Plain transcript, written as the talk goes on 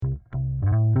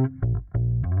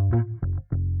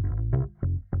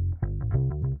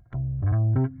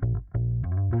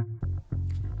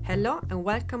Hello and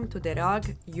welcome to the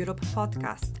ROG Europe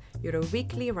podcast, your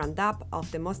weekly roundup of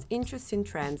the most interesting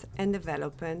trends and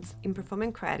developments in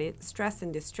performing credit, stressed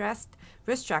and distressed,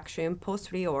 restructuring,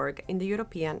 post-reorg in the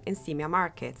European and CEEMEA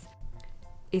markets.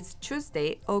 It's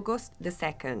Tuesday, August the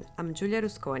 2nd. I'm Giulia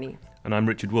Rusconi. And I'm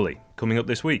Richard Woolley. Coming up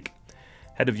this week,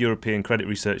 Head of European Credit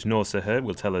Research Noor Seher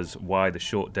will tell us why the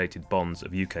short-dated bonds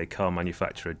of UK car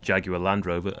manufacturer Jaguar Land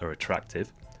Rover are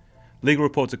attractive. Legal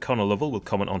reporter Conor Lovell will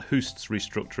comment on Hoost's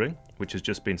restructuring, which has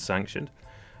just been sanctioned,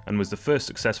 and was the first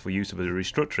successful use of a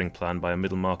restructuring plan by a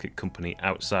middle-market company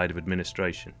outside of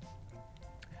administration.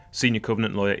 Senior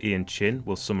Covenant lawyer Ian Chin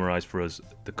will summarise for us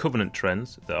the covenant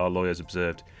trends that our lawyers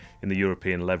observed in the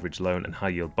European leveraged loan and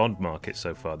high-yield bond market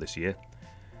so far this year.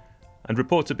 And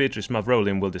reporter Beatrice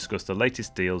Mavrolian will discuss the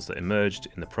latest deals that emerged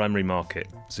in the primary market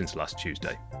since last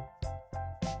Tuesday.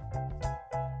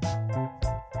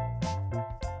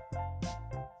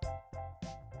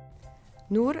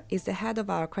 Noor is the head of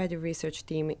our credit research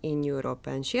team in Europe,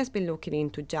 and she has been looking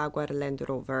into Jaguar Land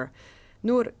Rover.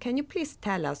 Noor, can you please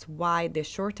tell us why the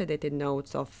shorter dated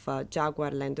notes of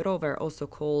Jaguar Land Rover, also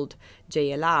called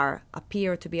JLR,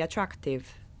 appear to be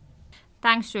attractive?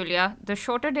 Thanks, Julia. The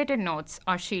shorter dated notes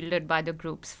are shielded by the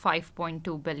group's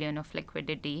 5.2 billion of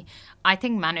liquidity. I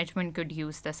think management could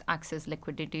use this excess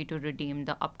liquidity to redeem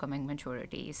the upcoming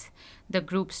maturities. The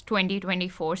group's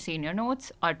 2024 senior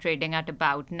notes are trading at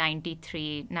about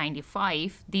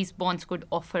 93.95. These bonds could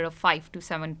offer a 5 to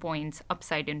 7 points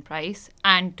upside in price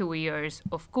and 2 years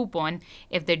of coupon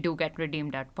if they do get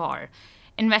redeemed at par.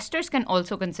 Investors can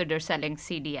also consider selling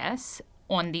CDS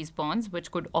on these bonds, which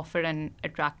could offer an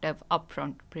attractive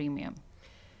upfront premium.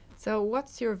 So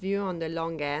what's your view on the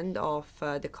long end of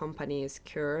the company's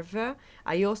curve?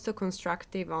 Are you also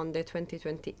constructive on the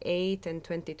 2028 and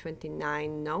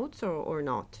 2029 notes or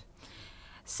not?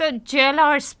 So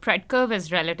JLR's spread curve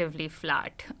is relatively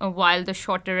flat, while the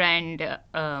shorter end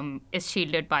is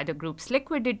shielded by the group's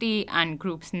liquidity and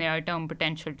group's near-term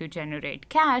potential to generate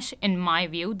cash. In my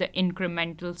view, the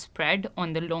incremental spread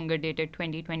on the longer-dated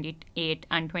 2028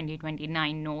 and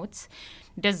 2029 notes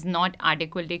does not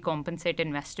adequately compensate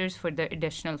investors for the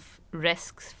additional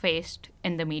risks faced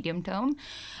in the medium term.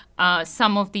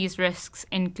 Some of these risks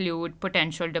include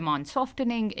potential demand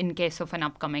softening in case of an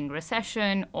upcoming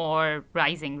recession or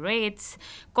rising rates,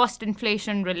 cost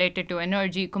inflation related to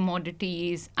energy,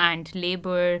 commodities, and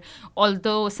labor,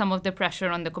 although some of the pressure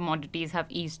on the commodities have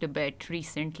eased a bit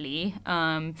recently.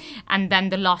 And then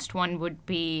the last one would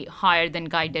be higher than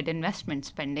guided investment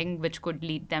spending, which could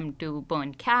lead them to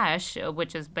burn cash,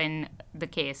 which has been the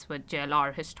case with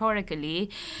JLR historically.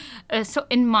 So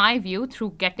in my view,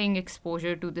 through getting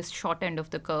exposure to this short end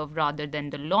of the curve rather than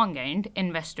the long end,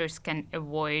 investors can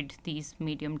avoid these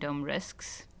medium-term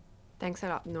risks. Thanks a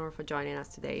lot, Noor, for joining us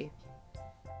today.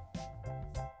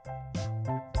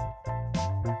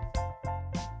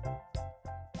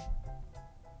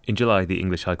 In July, the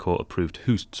English High Court approved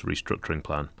Hoost's restructuring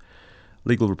plan.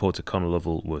 Legal reporter Conor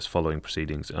Lovell was following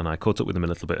proceedings, and I caught up with him a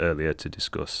little bit earlier to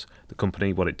discuss the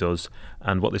company, what it does,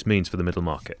 and what this means for the middle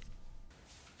market.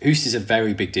 Hoost is a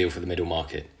very big deal for the middle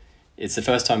market. It's the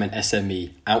first time an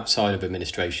SME outside of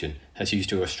administration has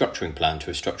used a restructuring plan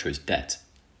to restructure its debt.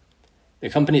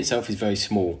 The company itself is very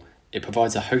small. It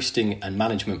provides a hosting and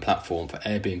management platform for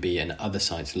Airbnb and other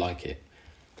sites like it.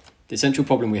 The central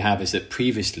problem we have is that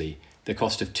previously the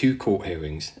cost of 2 court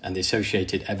hearings and the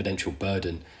associated evidential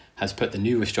burden has put the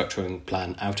new restructuring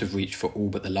plan out of reach for all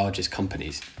but the largest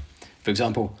companies. For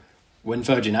example, when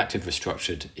Virgin Active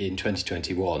restructured in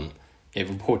 2021, it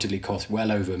reportedly cost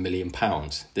well over £1 million.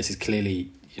 This is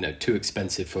clearly, too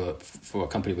expensive for a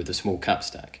company with a small cap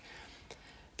stack.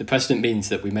 The precedent means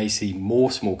that we may see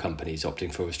more small companies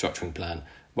opting for a restructuring plan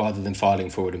rather than filing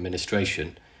for an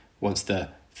administration once the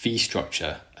fee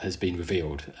structure has been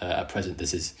revealed. At present,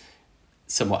 this is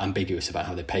somewhat ambiguous about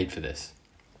how they paid for this.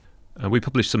 We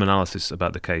published some analysis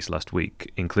about the case last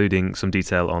week, including some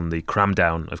detail on the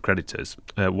cram-down of creditors.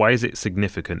 Why is it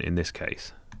significant in this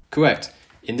case? Correct.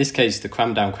 In this case, the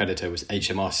cram-down creditor was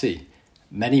HMRC.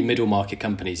 Many middle-market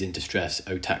companies in distress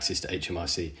owe taxes to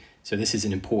HMRC, so this is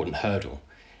an important hurdle.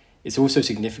 It's also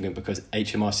significant because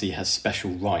HMRC has special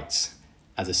rights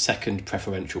as a second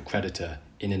preferential creditor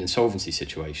in an insolvency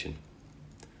situation.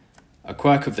 A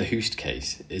quirk of the Hoost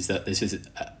case is that this is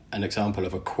an example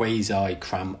of a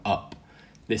quasi-cram-up.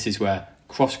 This is where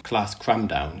cross-class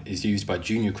cram-down is used by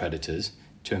junior creditors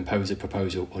to impose a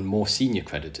proposal on more senior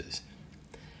creditors.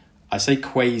 I say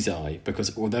quasi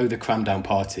because although the cram-down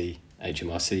party,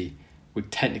 HMRC,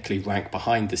 would technically rank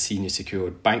behind the senior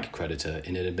secured bank creditor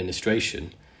in an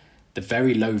administration, the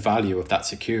very low value of that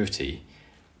security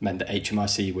meant that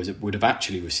HMRC would have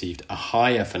actually received a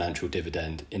higher financial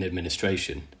dividend in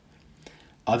administration.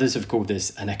 Others have called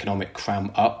this an economic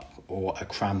cram up or a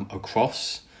cram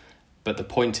across, but the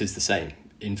point is the same.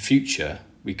 In future,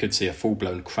 we could see a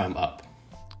full-blown cram up.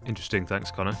 Interesting,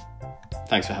 thanks Connor.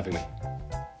 Thanks for having me.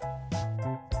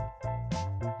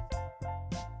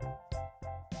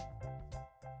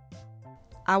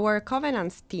 Our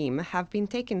Covenants team have been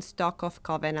taking stock of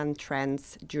Covenant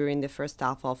trends during the first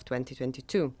half of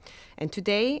 2022. And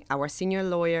today, our senior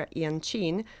lawyer Ian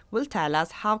Chin will tell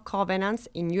us how covenants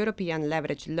in European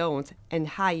leveraged loans and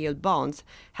high-yield bonds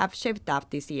have shaped up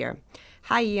this year.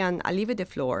 Hi Ian, I leave you the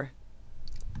floor.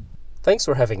 Thanks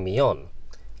for having me on.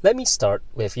 Let me start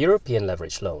with European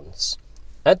leveraged loans.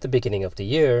 At the beginning of the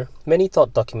year, many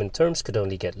thought document terms could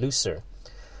only get looser.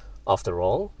 After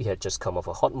all, we had just come off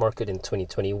a hot market in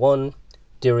 2021,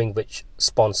 during which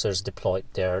sponsors deployed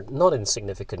their not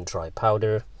insignificant dry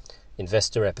powder,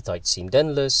 investor appetite seemed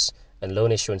endless, and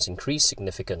loan issuance increased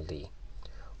significantly,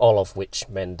 all of which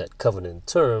meant that covenant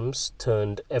terms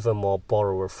turned ever more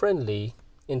borrower-friendly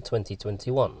in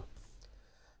 2021.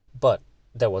 But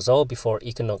that was all before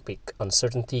economic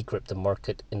uncertainty gripped the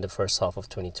market in the first half of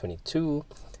 2022,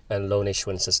 and loan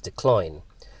issuances declined.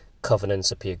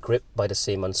 Covenants appear gripped by the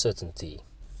same uncertainty.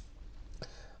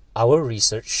 Our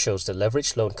research shows that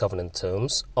leveraged loan covenant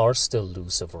terms are still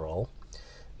loose overall.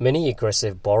 Many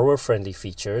aggressive borrower-friendly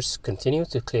features continue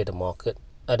to clear the market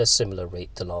at a similar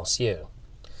rate to last year.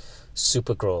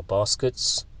 Supergrower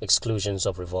baskets, exclusions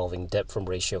of revolving debt from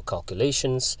ratio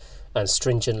calculations, and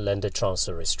stringent lender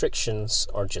transfer restrictions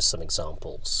are just some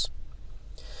examples.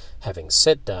 Having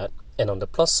said that, and on the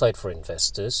plus side for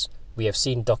investors, we have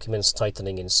seen documents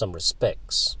tightening in some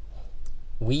respects.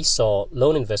 We saw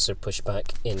loan investor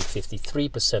pushback in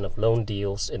 53% of loan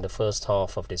deals in the first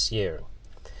half of this year.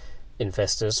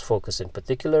 Investors focus in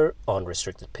particular on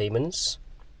restricted payments,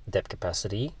 debt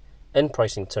capacity, and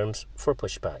pricing terms for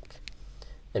pushback.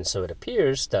 And so it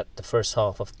appears that the first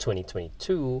half of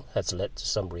 2022 has led to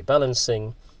some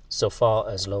rebalancing so far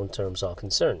as loan terms are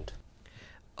concerned.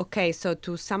 Okay, so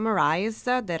to summarize,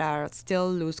 there are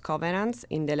still loose covenants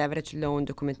in the leveraged loan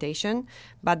documentation,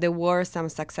 but there were some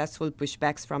successful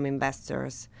pushbacks from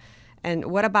investors. And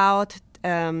what about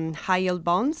high-yield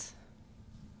bonds?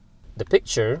 The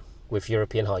picture with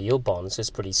European high-yield bonds is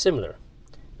pretty similar.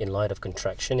 In light of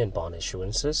contraction in bond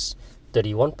issuances,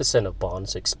 31% of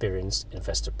bonds experienced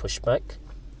investor pushback,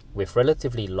 with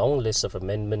relatively long lists of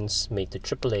amendments made to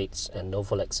 888s and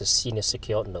Novolex's senior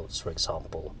secured notes, for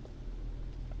example.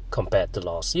 Compared to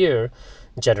last year,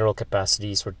 general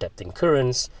capacities for debt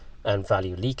incurrence and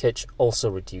value leakage also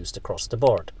reduced across the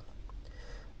board.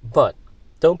 But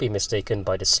don't be mistaken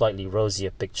by the slightly rosier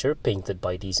picture painted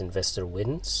by these investor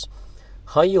wins.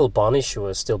 High-yield bond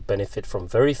issuers still benefit from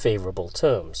very favorable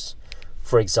terms.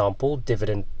 For example,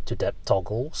 dividend-to-debt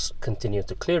toggles continue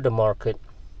to clear the market,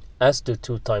 as do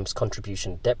 2x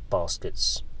contribution debt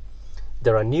baskets.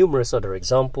 There are numerous other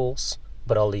examples,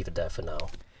 but I'll leave it there for now.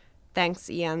 Thanks,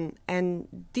 Ian. And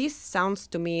this sounds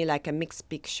to me like a mixed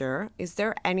picture. Is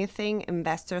there anything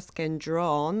investors can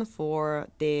draw on for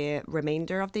the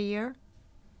remainder of the year?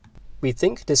 We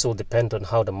think this will depend on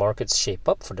how the markets shape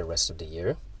up for the rest of the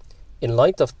year. In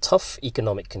light of tough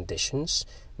economic conditions,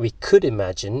 we could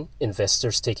imagine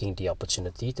investors taking the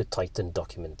opportunity to tighten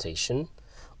documentation,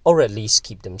 or at least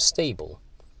keep them stable.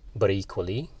 But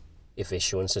equally, if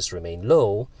issuances remain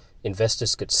low,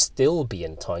 investors could still be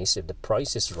enticed if the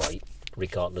price is right,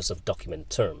 regardless of document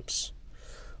terms.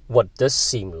 What does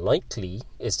seem likely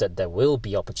is that there will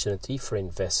be opportunity for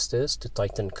investors to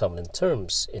tighten covenant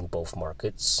terms in both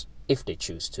markets if they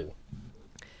choose to.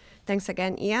 Thanks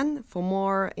again, Ian. For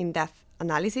more in-depth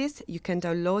analysis, you can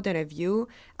download and review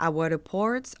our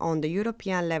reports on the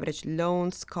European leveraged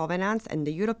loans covenants and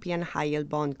the European high-yield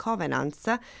bond covenants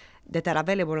that are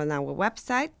available on our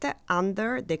website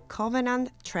under the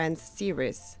Covenant Trends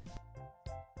series.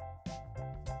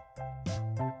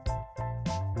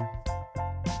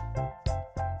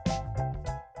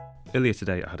 Earlier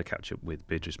today, I had a catch-up with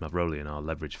Beatrice Mavrolian, our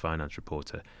leverage finance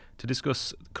reporter, to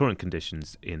discuss current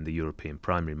conditions in the European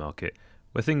primary market,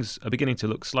 where things are beginning to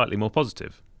look slightly more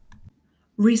positive.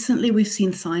 Recently, we've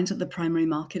seen signs that the primary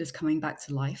market is coming back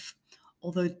to life,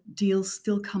 although deals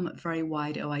still come at very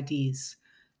wide OIDs.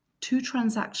 Two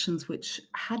transactions which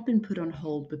had been put on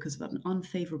hold because of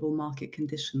unfavorable market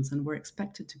conditions and were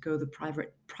expected to go the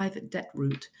private debt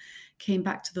route came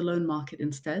back to the loan market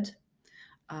instead.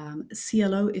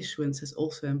 CLO issuance has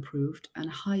also improved, and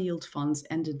high-yield funds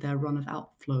ended their run of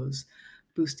outflows,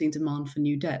 boosting demand for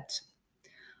new debt.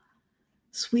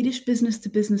 Swedish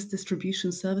business-to-business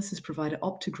distribution services provider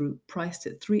Opta Group priced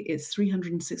its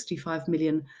 365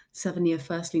 million 7-year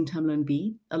first lien term loan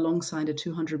B alongside a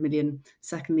 200 million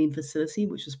second lien facility,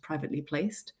 which was privately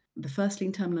placed. The first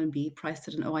lien term loan B priced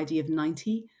at an OID of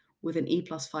 90 with an E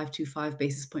plus 525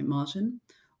 basis point margin,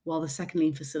 while the second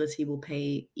lien facility will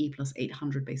pay E plus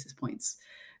 800 basis points.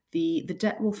 The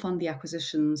debt will fund the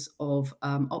acquisitions of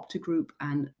Opta Group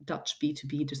and Dutch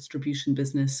B2B distribution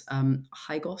business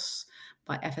Hygos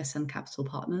by FSN Capital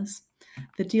Partners.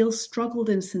 The deal struggled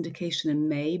in syndication in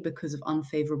May because of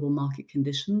unfavorable market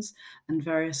conditions and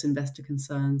various investor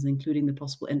concerns, including the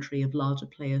possible entry of larger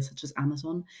players such as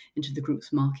Amazon into the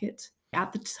group's market.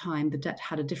 At the time, the debt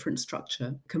had a different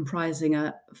structure, comprising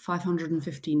a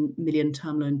 515 million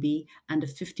term loan B and a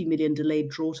 50 million delayed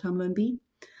draw term loan B.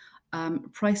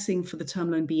 Pricing for the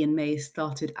term loan B in May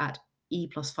started at E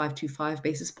plus 525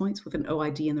 basis points with an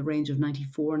OID in the range of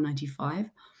 94 and 95,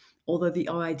 although the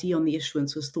OID on the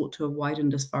issuance was thought to have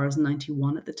widened as far as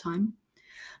 91 at the time.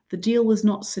 The deal was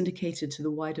not syndicated to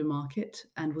the wider market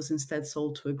and was instead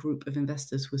sold to a group of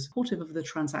investors who were supportive of the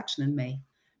transaction in May.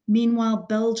 Meanwhile,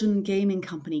 Belgian gaming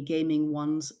company Gaming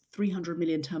One's 300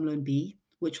 million term loan B,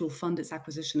 which will fund its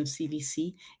acquisition of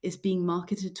CVC, is being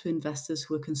marketed to investors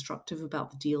who were constructive about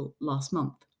the deal last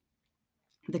month.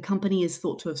 The company is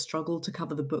thought to have struggled to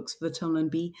cover the books for the term loan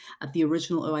B at the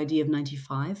original OID of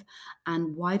 95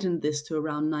 and widened this to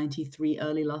around 93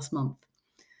 early last month.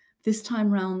 This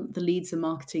time round, the leads are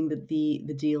marketing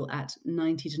the deal at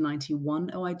 90 to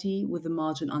 91 OID with the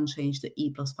margin unchanged at E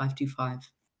plus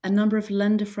 525. A number of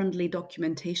lender-friendly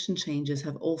documentation changes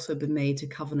have also been made to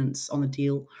covenants on the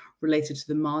deal related to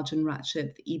the margin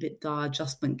ratchet, the EBITDA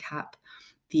adjustment cap,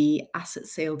 the asset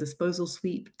sale disposal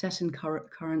sweep, debt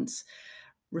incurrence,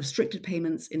 restricted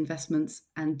payments, investments,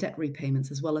 and debt repayments,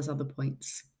 as well as other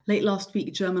points. Late last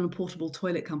week, German portable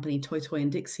toilet company Toy Toy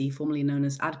and Dixie, formerly known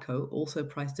as ADCO, also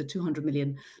priced a 200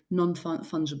 million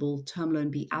non-fungible term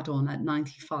loan B add-on at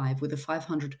 95 with a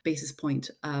 500 basis point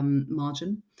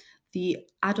margin. The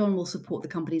add-on will support the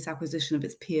company's acquisition of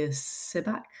its peer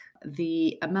Sebac.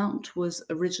 The amount was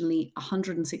originally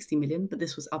 160 million, but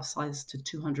this was upsized to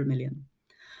 200 million.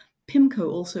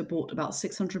 PIMCO also bought about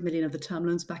 600 million of the term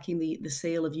loans backing the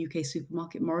sale of UK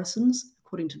supermarket Morrisons,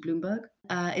 according to Bloomberg.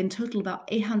 In total, about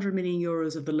 800 million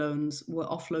euros of the loans were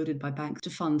offloaded by banks to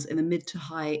funds in the mid to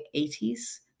high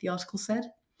 80s, the article said.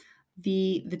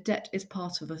 The debt is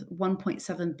part of a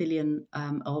 1.7 billion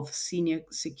of senior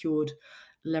secured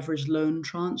leveraged loan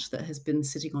tranche that has been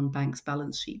sitting on banks'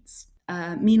 balance sheets.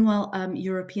 Meanwhile,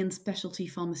 European specialty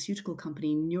pharmaceutical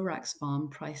company Neurax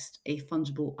Pharm priced a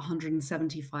fungible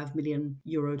 175 million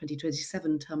euro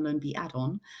 2027 term loan B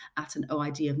add-on at an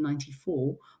OID of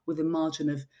 94 with a margin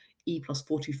of E plus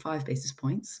 425 basis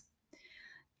points.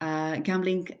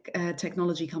 Gambling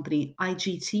technology company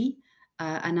IGT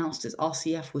announced its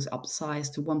RCF was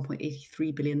upsized to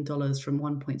 $1.83 billion from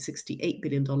 $1.68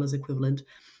 billion equivalent,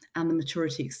 and the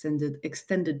maturity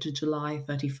extended to July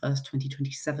 31st,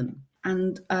 2027.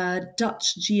 And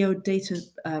Dutch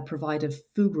geodata provider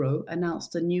Fugro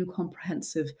announced a new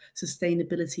comprehensive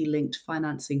sustainability-linked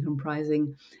financing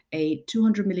comprising a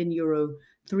 200 million euro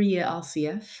 3-year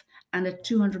RCF and a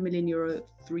 200 million euro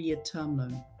 3-year term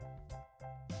loan.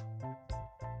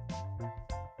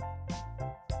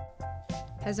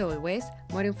 As always,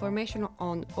 more information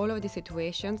on all of the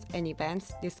situations and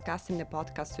events discussed in the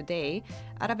podcast today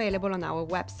are available on our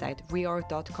website,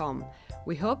 reorg.com.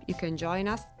 We hope you can join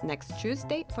us next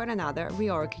Tuesday for another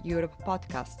Reorg Europe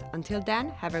podcast. Until then,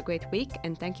 have a great week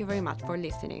and thank you very much for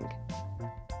listening.